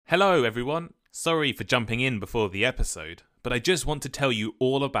Hello everyone, sorry for jumping in before the episode, but I just want to tell you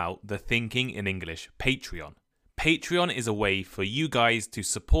all about the Thinking in English Patreon. Patreon is a way for you guys to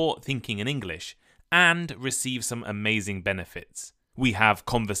support Thinking in English and receive some amazing benefits. We have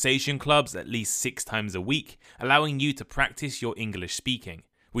conversation clubs at least 6 times a week, allowing you to practice your English speaking.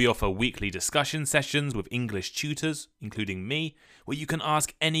 We offer weekly discussion sessions with English tutors, including me, where you can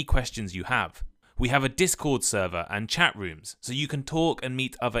ask any questions you have. We have a Discord server and chat rooms, so you can talk and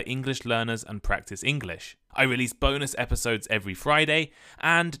meet other English learners and practice English. I release bonus episodes every Friday,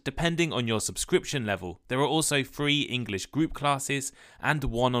 and depending on your subscription level, there are also free English group classes and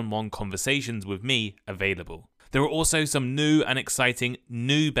one-on-one conversations with me available. There are also some new and exciting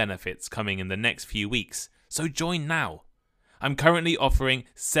new benefits coming in the next few weeks, so join now. I'm currently offering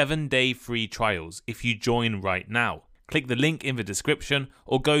 7-day free trials if you join right now. Click the link in the description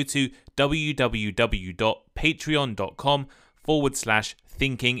or go to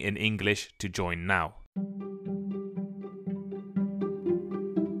www.patreon.com/thinkinginenglish to join now.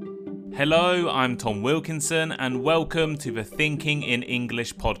 Hello, I'm Tom Wilkinson and welcome to the Thinking in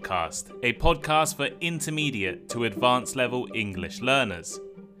English podcast, a podcast for intermediate to advanced level English learners.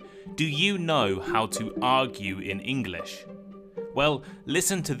 Do you know how to argue in English? Well,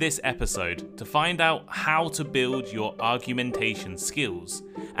 listen to this episode to find out how to build your argumentation skills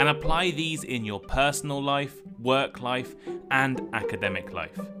and apply these in your personal life, work life, and academic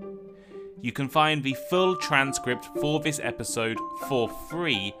life. You can find the full transcript for this episode for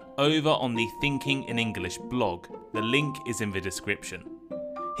free over on the Thinking in English blog. The link is in the description.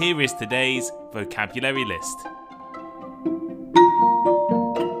 Here is today's vocabulary list.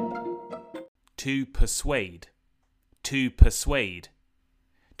 To persuade. To persuade.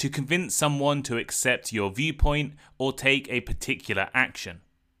 To convince someone to accept your viewpoint or take a particular action.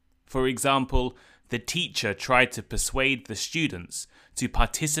 For example, the teacher tried to persuade the students to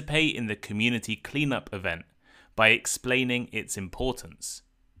participate in the community cleanup event by explaining its importance.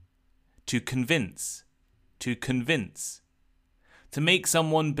 To convince. To convince. To make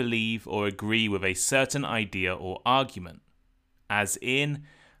someone believe or agree with a certain idea or argument. As in,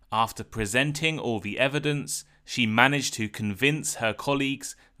 after presenting all the evidence, she managed to convince her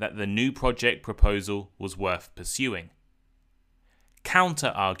colleagues that the new project proposal was worth pursuing.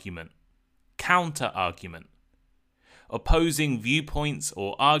 Counter-argument. Counter-argument. Opposing viewpoints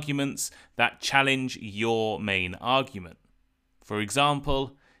or arguments that challenge your main argument. For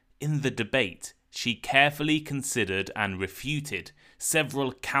example, in the debate, she carefully considered and refuted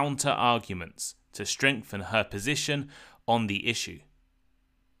several counter-arguments to strengthen her position on the issue.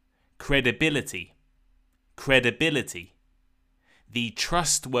 Credibility. Credibility. The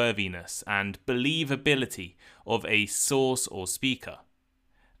trustworthiness and believability of a source or speaker.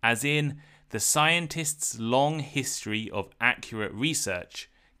 As in, the scientist's long history of accurate research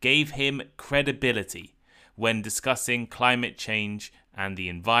gave him credibility when discussing climate change and the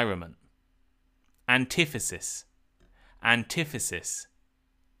environment. Antithesis. Antithesis.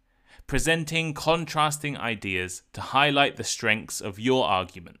 Presenting contrasting ideas to highlight the strengths of your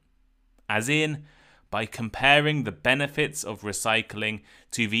argument. As in, by comparing the benefits of recycling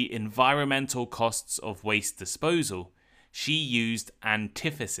to the environmental costs of waste disposal, she used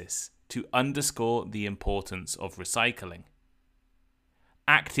antithesis to underscore the importance of recycling.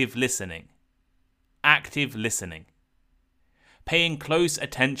 Active listening. Active listening. Paying close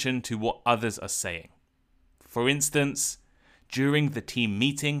attention to what others are saying. For instance, during the team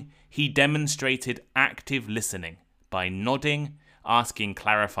meeting, he demonstrated active listening by nodding, asking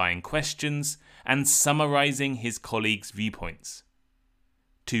clarifying questions, and summarizing his colleagues' viewpoints.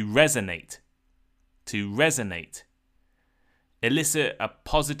 To resonate. To resonate. Elicit a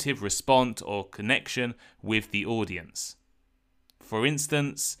positive response or connection with the audience. For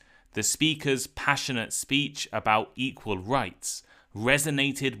instance, the speaker's passionate speech about equal rights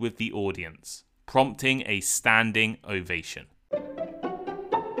resonated with the audience, prompting a standing ovation.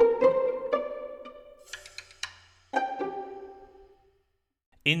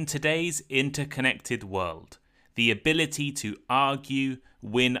 In today's interconnected world, the ability to argue,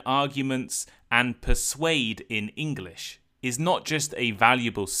 win arguments, and persuade in English is not just a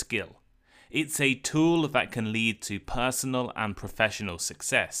valuable skill. It's a tool that can lead to personal and professional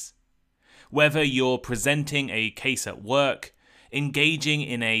success. Whether you're presenting a case at work, engaging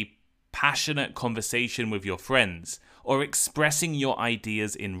in a passionate conversation with your friends, or expressing your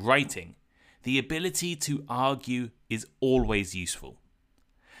ideas in writing, the ability to argue is always useful.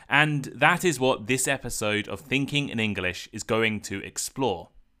 And that is what this episode of Thinking in English is going to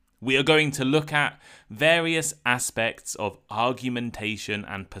explore. We are going to look at various aspects of argumentation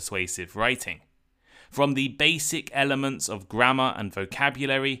and persuasive writing. from the basic elements of grammar and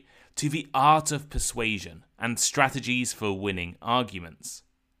vocabulary to the art of persuasion and strategies for winning arguments.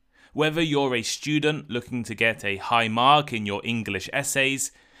 Whether you're a student looking to get a high mark in your English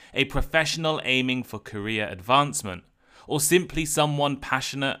essays, a professional aiming for career advancement, or simply someone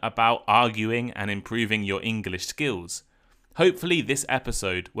passionate about arguing and improving your English skills, hopefully this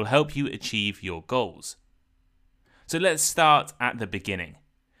episode will help you achieve your goals. So let's start at the beginning.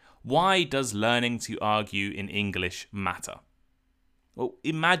 Why does learning to argue in English matter? Well,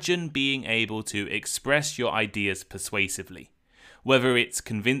 imagine being able to express your ideas persuasively, whether it's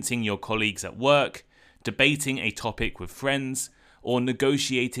convincing your colleagues at work, debating a topic with friends, or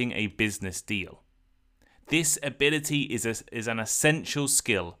negotiating a business deal. This ability is an essential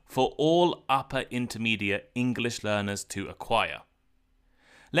skill for all upper intermediate English learners to acquire.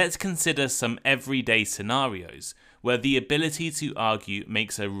 Let's consider some everyday scenarios where the ability to argue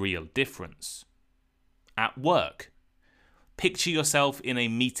makes a real difference. At work, picture yourself in a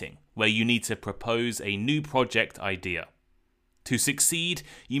meeting where you need to propose a new project idea. To succeed,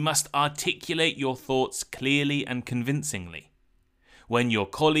 you must articulate your thoughts clearly and convincingly. When your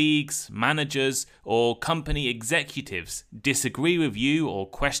colleagues, managers, or company executives disagree with you or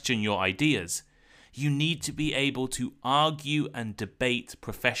question your ideas, you need to be able to argue and debate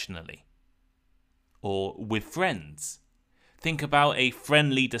professionally. Or with friends. Think about a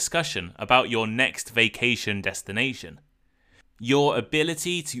friendly discussion about your next vacation destination. Your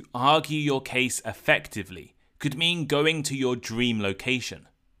ability to argue your case effectively could mean going to your dream location.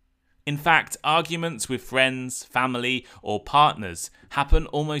 In fact, arguments with friends, family, or partners happen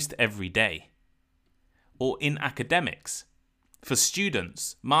almost every day. Or in academics. For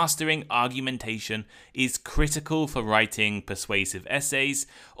students, mastering argumentation is critical for writing persuasive essays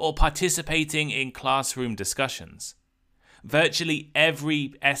or participating in classroom discussions. Virtually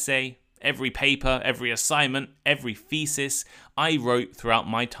every essay, every paper, every assignment, every thesis I wrote throughout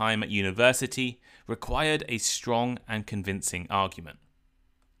my time at university required a strong and convincing argument.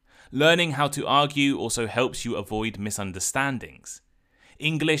 Learning how to argue also helps you avoid misunderstandings.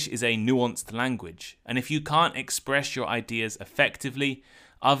 English is a nuanced language, and if you can't express your ideas effectively,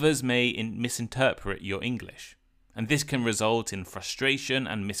 others may misinterpret your English, and this can result in frustration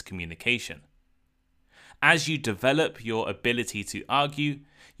and miscommunication. As you develop your ability to argue,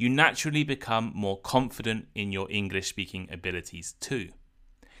 you naturally become more confident in your English-speaking abilities too.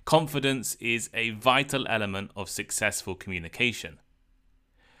 Confidence is a vital element of successful communication.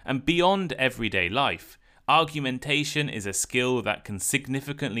 And beyond everyday life, argumentation is a skill that can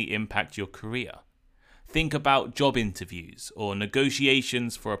significantly impact your career. Think about job interviews or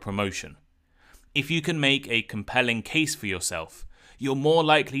negotiations for a promotion. If you can make a compelling case for yourself, you're more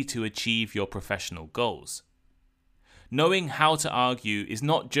likely to achieve your professional goals. Knowing how to argue is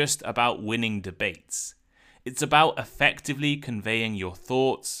not just about winning debates. It's about effectively conveying your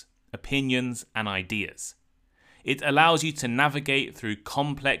thoughts, opinions, and ideas. It allows you to navigate through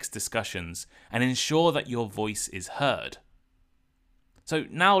complex discussions and ensure that your voice is heard. So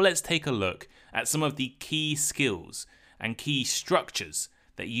now let's take a look at some of the key skills and key structures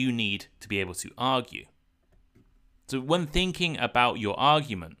that you need to be able to argue. So when thinking about your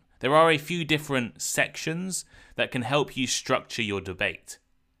argument, there are a few different sections that can help you structure your debate.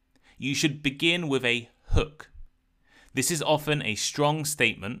 You should begin with a hook. This is often a strong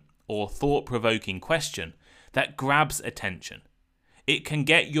statement or thought-provoking question that grabs attention. It can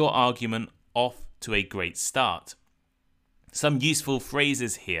get your argument off to a great start. Some useful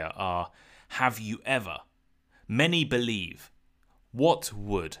phrases here are, have you ever? Many believe. What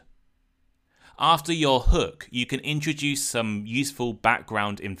would? After your hook, you can introduce some useful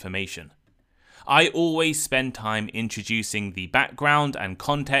background information. I always spend time introducing the background and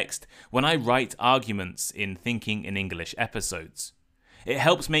context when I write arguments in Thinking in English episodes. It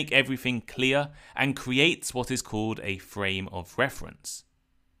helps make everything clear and creates what is called a frame of reference.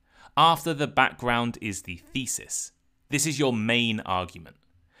 After the background is the thesis. This is your main argument.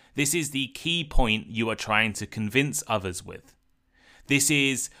 This is the key point you are trying to convince others with. This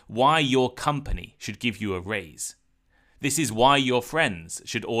is why your company should give you a raise. This is why your friends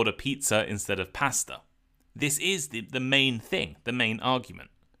should order pizza instead of pasta. This is the main thing, the main argument.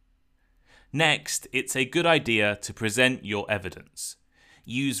 Next, it's a good idea to present your evidence.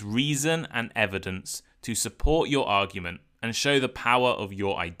 Use reason and evidence to support your argument and show the power of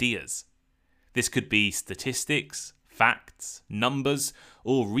your ideas. This could be statistics, facts, numbers,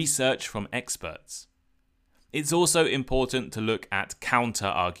 or research from experts. It's also important to look at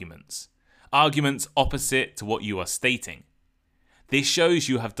counter-arguments, arguments opposite to what you are stating. This shows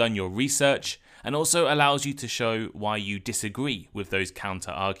you have done your research and also allows you to show why you disagree with those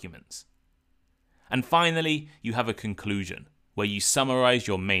counter-arguments. And finally, you have a conclusion, where you summarize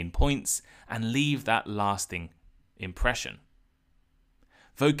your main points and leave that lasting impression.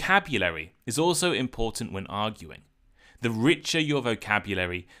 Vocabulary is also important when arguing. The richer your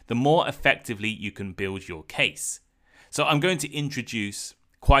vocabulary, the more effectively you can build your case. So I'm going to introduce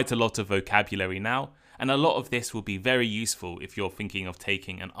quite a lot of vocabulary now, and a lot of this will be very useful if you're thinking of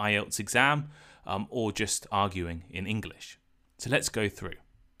taking an IELTS exam or just arguing in English. So let's go through.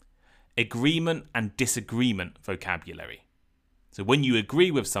 Agreement and disagreement vocabulary. So when you agree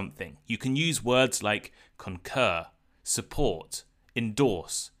with something, you can use words like concur, support,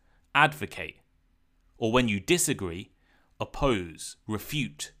 endorse, advocate. Or when you disagree, oppose,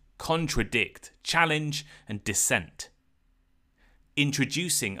 refute, contradict, challenge, and dissent.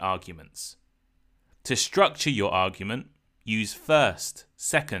 Introducing arguments. To structure your argument, use first,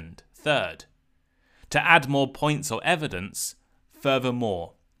 second, third. To add more points or evidence,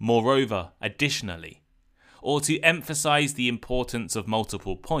 furthermore, moreover, additionally. Or to emphasize the importance of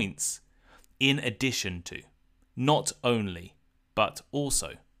multiple points, in addition to, not only, but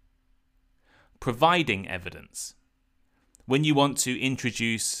also. Providing evidence. When you want to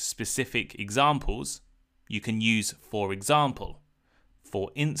introduce specific examples, you can use for example,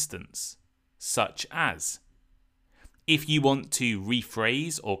 for instance, such as. If you want to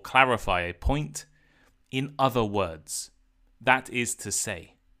rephrase or clarify a point, in other words, that is to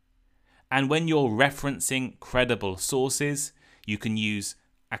say. And when you're referencing credible sources, you can use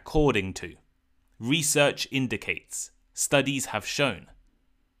according to, research indicates, studies have shown.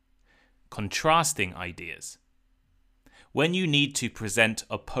 Contrasting ideas. When you need to present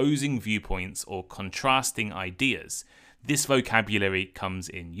opposing viewpoints or contrasting ideas, this vocabulary comes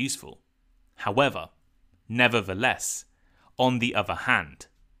in useful. However, nevertheless, on the other hand,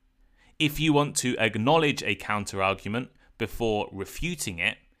 if you want to acknowledge a counterargument before refuting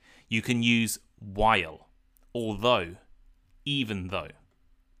it, you can use while, although, even though.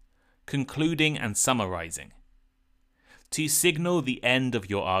 Concluding and summarizing. To signal the end of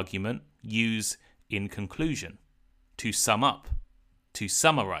your argument, use in conclusion. To sum up, to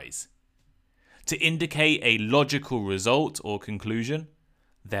summarize. To indicate a logical result or conclusion,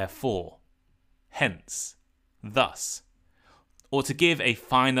 therefore, hence, thus. Or to give a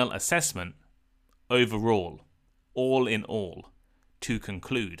final assessment, overall, all in all, to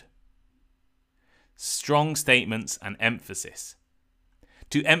conclude. Strong statements and emphasis.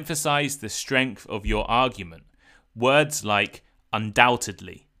 To emphasize the strength of your argument, words like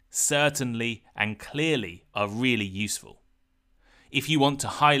undoubtedly, certainly, and clearly are really useful. If you want to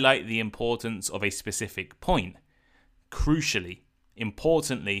highlight the importance of a specific point, crucially,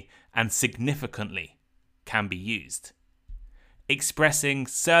 importantly, and significantly can be used. Expressing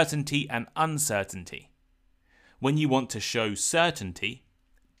certainty and uncertainty. When you want to show certainty,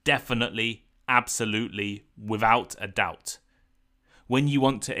 definitely, absolutely, without a doubt. When you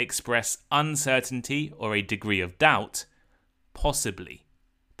want to express uncertainty or a degree of doubt, possibly,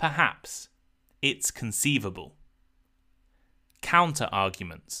 perhaps, it's conceivable.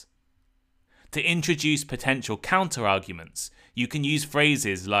 Counter-arguments. To introduce potential counter-arguments, you can use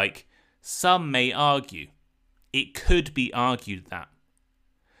phrases like, some may argue, it could be argued that.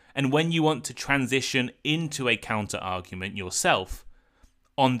 And when you want to transition into a counter-argument yourself,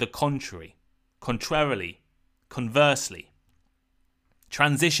 on the contrary, contrarily, conversely.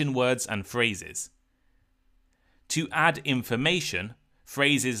 Transition words and phrases. To add information,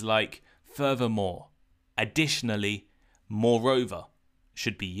 phrases like furthermore, additionally, moreover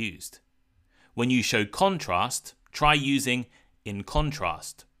should be used. When you show contrast, try using in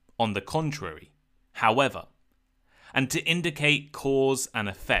contrast, on the contrary, however. And to indicate cause and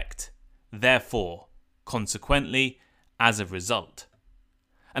effect, therefore, consequently, as a result.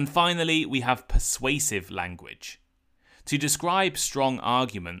 And finally, we have persuasive language. To describe strong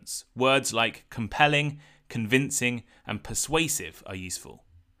arguments, words like compelling, convincing, and persuasive are useful.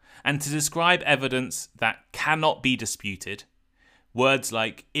 And to describe evidence that cannot be disputed, words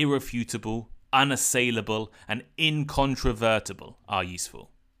like irrefutable, unassailable, and incontrovertible are useful.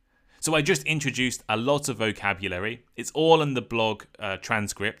 So I just introduced a lot of vocabulary. It's all in the blog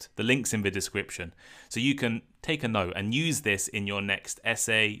transcript. The link's in the description. So you can take a note and use this in your next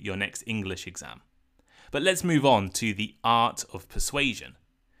essay, your next English exam. But let's move on to the art of persuasion.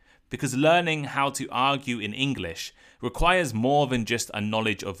 Because learning how to argue in English requires more than just a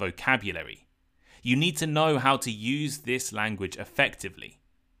knowledge of vocabulary. You need to know how to use this language effectively.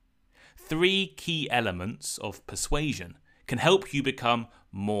 3 key elements of persuasion can help you become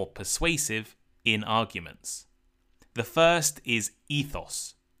more persuasive in arguments. The first is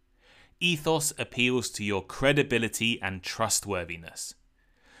ethos. Ethos appeals to your credibility and trustworthiness.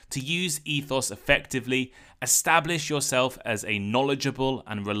 To use ethos effectively, establish yourself as a knowledgeable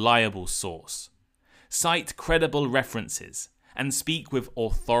and reliable source. Cite credible references and speak with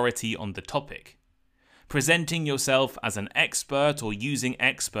authority on the topic. Presenting yourself as an expert or using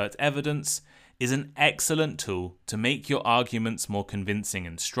expert evidence is an excellent tool to make your arguments more convincing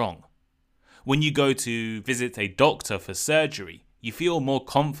and strong. When you go to visit a doctor for surgery, you feel more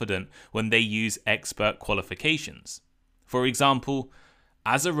confident when they use expert qualifications. For example,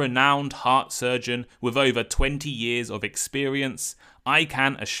 as a renowned heart surgeon with over 20 years of experience, I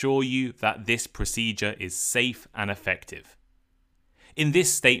can assure you that this procedure is safe and effective. In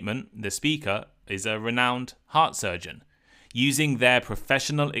this statement, the speaker is a renowned heart surgeon, using their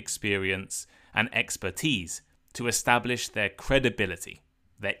professional experience and expertise to establish their credibility,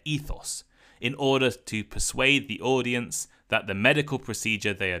 their ethos, in order to persuade the audience that the medical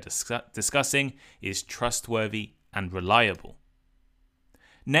procedure they are discussing is trustworthy and reliable.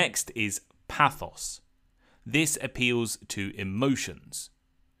 Next is pathos. This appeals to emotions.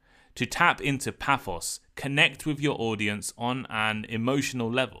 To tap into pathos, connect with your audience on an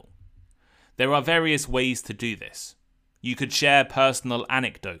emotional level. There are various ways to do this. You could share personal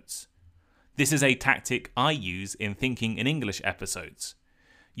anecdotes. This is a tactic I use in Thinking in English episodes,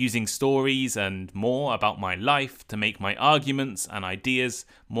 using stories and more about my life to make my arguments and ideas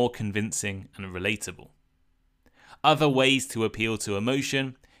more convincing and relatable. Other ways to appeal to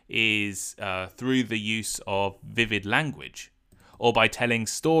emotion is through the use of vivid language, or by telling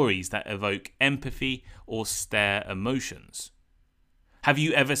stories that evoke empathy or stir emotions. Have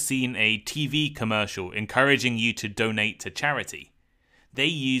you ever seen a TV commercial encouraging you to donate to charity? They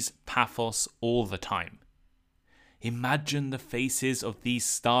use pathos all the time. Imagine the faces of these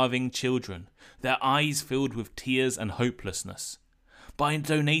starving children, their eyes filled with tears and hopelessness. By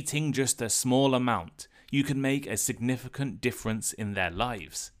donating just a small amount, you can make a significant difference in their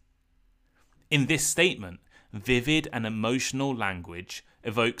lives. In this statement, vivid and emotional language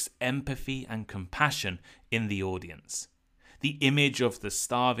evokes empathy and compassion in the audience. The image of the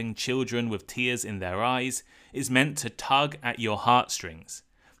starving children with tears in their eyes is meant to tug at your heartstrings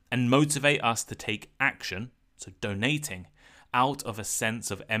and motivate us to take action, so donating, out of a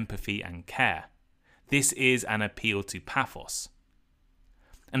sense of empathy and care. This is an appeal to pathos.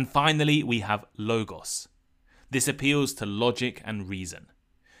 And finally, we have logos. This appeals to logic and reason.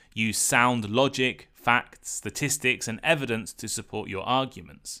 Use sound logic, facts, statistics, and evidence to support your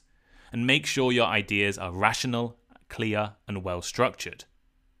arguments, and make sure your ideas are rational, clear, and well structured.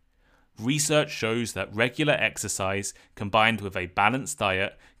 Research shows that regular exercise combined with a balanced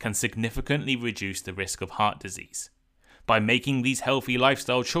diet can significantly reduce the risk of heart disease. By making these healthy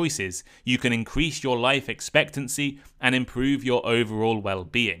lifestyle choices, you can increase your life expectancy and improve your overall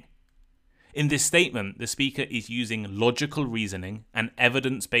well-being. In this statement, the speaker is using logical reasoning and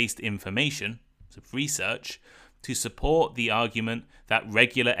evidence-based information, so research, to support the argument that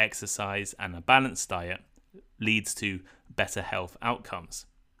regular exercise and a balanced diet leads to better health outcomes.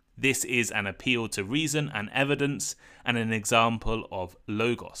 This is an appeal to reason and evidence and an example of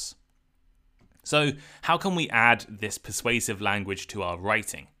logos. So, how can we add this persuasive language to our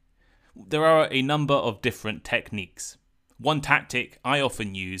writing? There are a number of different techniques. One tactic I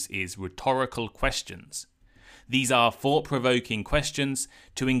often use is rhetorical questions. These are thought-provoking questions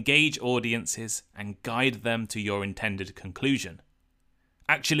to engage audiences and guide them to your intended conclusion.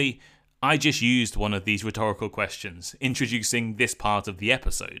 Actually, I just used one of these rhetorical questions introducing this part of the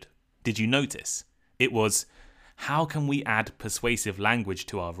episode. Did you notice? It was, how can we add persuasive language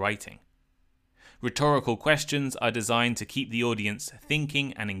to our writing? Rhetorical questions are designed to keep the audience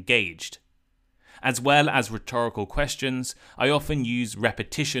thinking and engaged. As well as rhetorical questions, I often use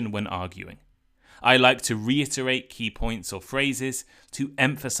repetition when arguing. I like to reiterate key points or phrases to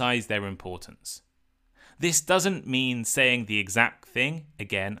emphasize their importance. This doesn't mean saying the exact thing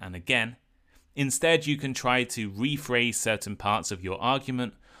again and again. Instead, you can try to rephrase certain parts of your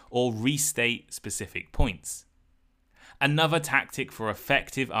argument or restate specific points. Another tactic for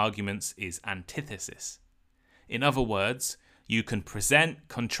effective arguments is antithesis. In other words, you can present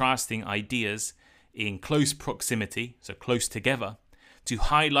contrasting ideas in close proximity, so close together, to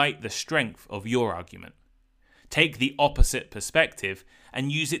highlight the strength of your argument. Take the opposite perspective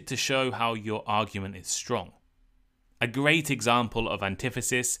and use it to show how your argument is strong. A great example of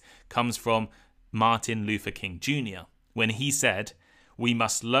antithesis comes from Martin Luther King Jr. when he said, "We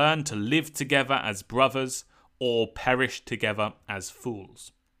must learn to live together as brothers or perish together as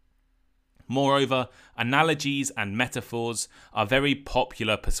fools." Moreover, analogies and metaphors are very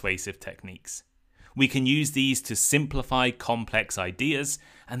popular persuasive techniques. We can use these to simplify complex ideas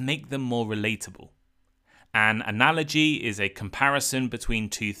and make them more relatable. An analogy is a comparison between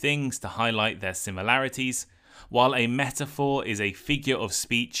two things to highlight their similarities, while a metaphor is a figure of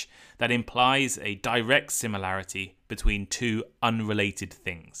speech that implies a direct similarity between two unrelated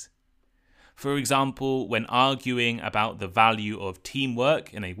things. For example, when arguing about the value of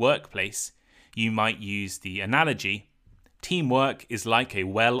teamwork in a workplace, you might use the analogy, teamwork is like a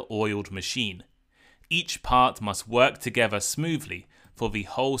well-oiled machine. Each part must work together smoothly for the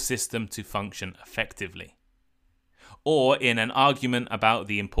whole system to function effectively. Or in an argument about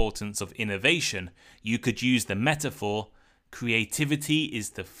the importance of innovation, you could use the metaphor, creativity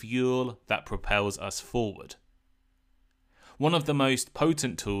is the fuel that propels us forward. One of the most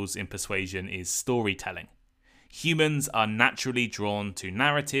potent tools in persuasion is storytelling. Humans are naturally drawn to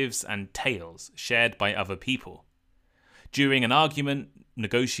narratives and tales shared by other people. During an argument,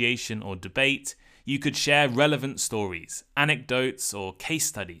 negotiation, or debate, you could share relevant stories, anecdotes, or case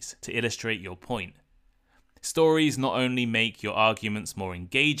studies to illustrate your point. Stories not only make your arguments more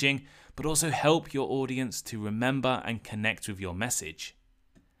engaging, but also help your audience to remember and connect with your message.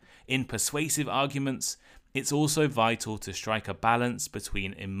 In persuasive arguments, it's also vital to strike a balance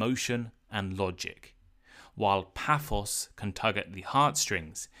between emotion and logic. While pathos can tug at the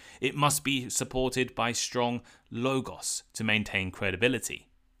heartstrings, it must be supported by strong logos to maintain credibility.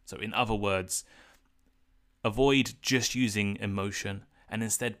 So in other words, avoid just using emotion and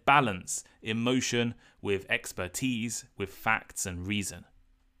instead balance emotion with expertise, with facts and reason.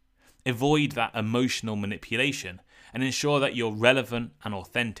 Avoid that emotional manipulation and ensure that you're relevant and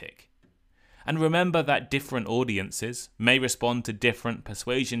authentic. And remember that different audiences may respond to different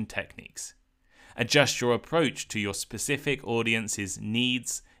persuasion techniques. Adjust your approach to your specific audience's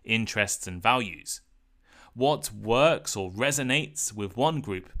needs, interests, and values. What works or resonates with one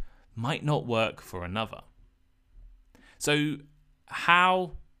group might not work for another. So,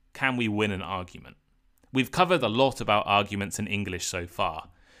 how can we win an argument? We've covered a lot about arguments in English so far.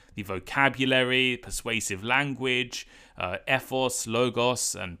 The vocabulary, persuasive language, ethos,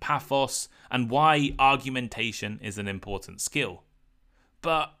 logos, and pathos, and why argumentation is an important skill.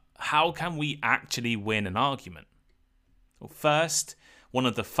 But how can we actually win an argument? Well, first, one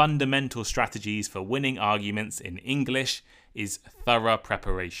of the fundamental strategies for winning arguments in English is thorough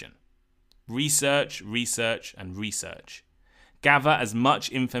preparation. Research, research, and research. Gather as much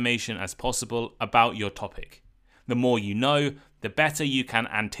information as possible about your topic. The more you know, the better you can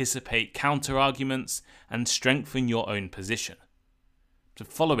anticipate counter-arguments and strengthen your own position. So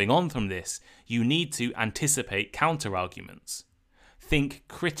following on from this, you need to anticipate counter-arguments. Think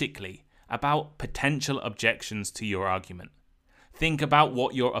critically about potential objections to your argument. Think about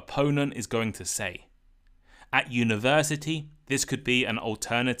what your opponent is going to say. At university, this could be an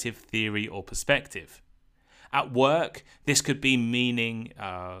alternative theory or perspective. At work, this could mean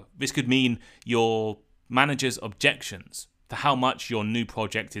your manager's objections to how much your new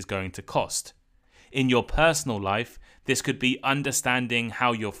project is going to cost. In your personal life, this could be understanding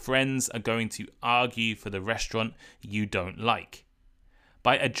how your friends are going to argue for the restaurant you don't like.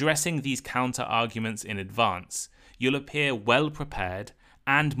 By addressing these counter-arguments in advance, you'll appear well prepared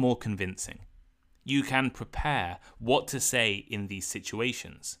and more convincing. You can prepare what to say in these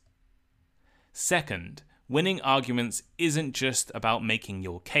situations. Second, winning arguments isn't just about making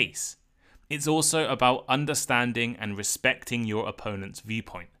your case. It's also about understanding and respecting your opponent's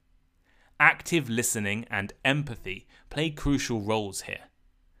viewpoint. Active listening and empathy play crucial roles here.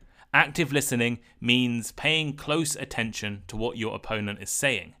 Active listening means paying close attention to what your opponent is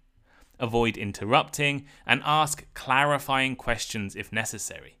saying. Avoid interrupting and ask clarifying questions if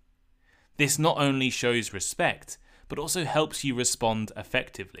necessary. This not only shows respect, but also helps you respond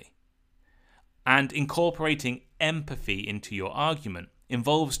effectively. And incorporating empathy into your argument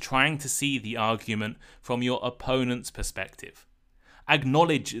involves trying to see the argument from your opponent's perspective.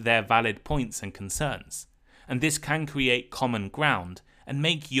 Acknowledge their valid points and concerns, and this can create common ground and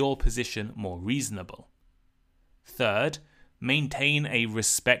make your position more reasonable. Third, maintain a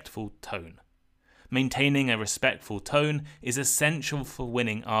respectful tone. Maintaining a respectful tone is essential for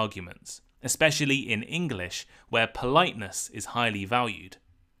winning arguments, especially in English where politeness is highly valued.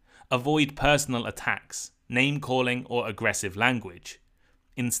 Avoid personal attacks, name-calling, or aggressive language.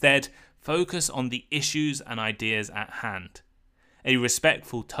 Instead, focus on the issues and ideas at hand. A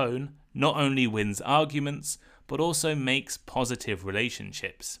respectful tone not only wins arguments, but also makes positive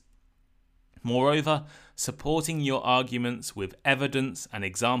relationships. Moreover, supporting your arguments with evidence and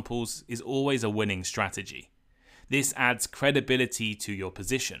examples is always a winning strategy. This adds credibility to your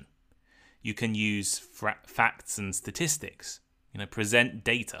position. You can use facts and statistics, present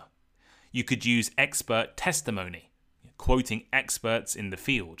data. You could use expert testimony, quoting experts in the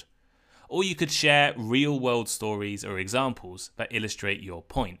field. or you could share real-world stories or examples that illustrate your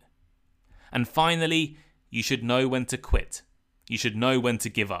point. And finally, you should know when to quit. You should know when to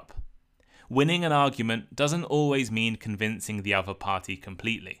give up. Winning an argument doesn't always mean convincing the other party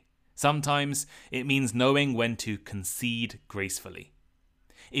completely. Sometimes it means knowing when to concede gracefully.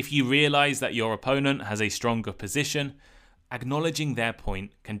 If you realize that your opponent has a stronger position, acknowledging their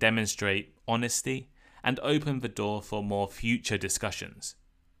point can demonstrate honesty and open the door for more future discussions.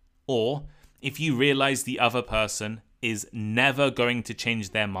 Or, if you realize the other person is never going to change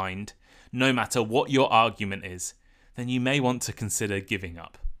their mind, no matter what your argument is, then you may want to consider giving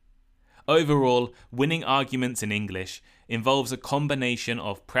up. Overall, winning arguments in English involves a combination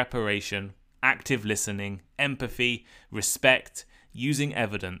of preparation, active listening, empathy, respect, using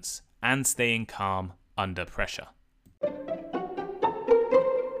evidence, and staying calm under pressure.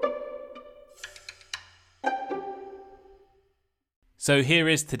 So here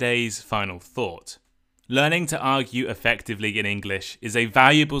is today's final thought. Learning to argue effectively in English is a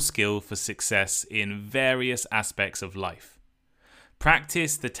valuable skill for success in various aspects of life.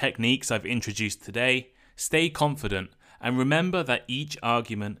 Practice the techniques I've introduced today, stay confident, and remember that each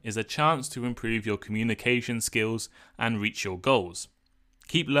argument is a chance to improve your communication skills and reach your goals.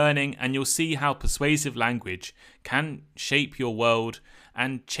 Keep learning and you'll see how persuasive language can shape your world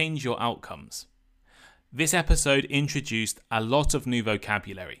and change your outcomes. This episode introduced a lot of new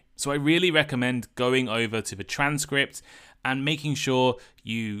vocabulary, so I really recommend going over to the transcript and making sure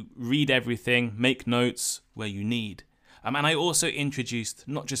you read everything, make notes where you need. And I also introduced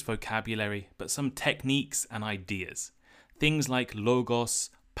not just vocabulary, but some techniques and ideas. Things like logos,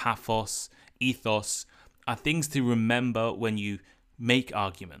 pathos, ethos are things to remember when you make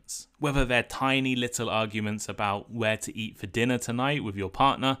arguments. Whether they're tiny little arguments about where to eat for dinner tonight with your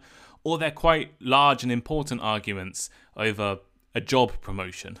partner, or they're quite large and important arguments over a job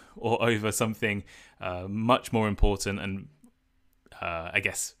promotion or over something much more important and,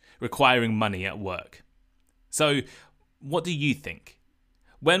 requiring money at work. So, what do you think?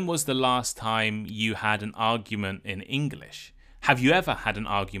 When was the last time you had an argument in English? Have you ever had an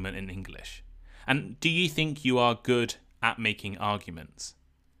argument in English? And do you think you are good at making arguments?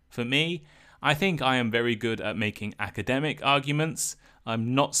 For me, I think I am very good at making academic arguments.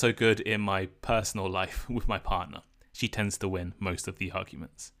 I'm not so good in my personal life with my partner. She tends to win most of the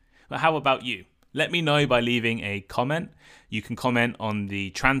arguments. But how about you? Let me know by leaving a comment. You can comment on the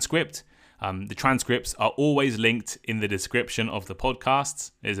transcript. The transcripts are always linked in the description of the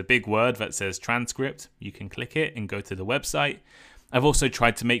podcasts. There's a big word that says transcript. You can click it and go to the website. I've also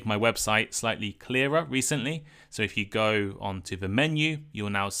tried to make my website slightly clearer recently. So if you go onto the menu, you'll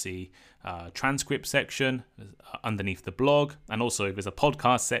now see a transcript section underneath the blog. And also there's a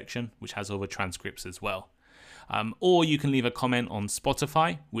podcast section, which has all the transcripts as well. Or you can leave a comment on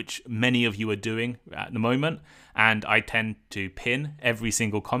Spotify, which many of you are doing at the moment. And I tend to pin every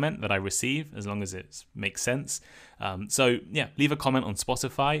single comment that I receive, as long as it makes sense. Leave a comment on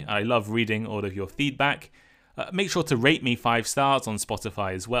Spotify. I love reading all of your feedback. Make sure to rate me 5 stars on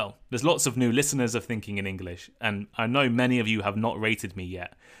Spotify as well. There's lots of new listeners of Thinking in English, and I know many of you have not rated me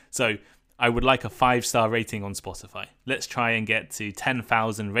yet. So I would like a 5-star rating on Spotify. Let's try and get to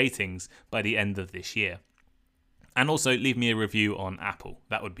 10,000 ratings by the end of this year. And also leave me a review on Apple.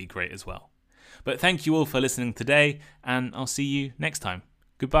 That would be great as well. But thank you all for listening today, and I'll see you next time.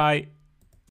 Goodbye.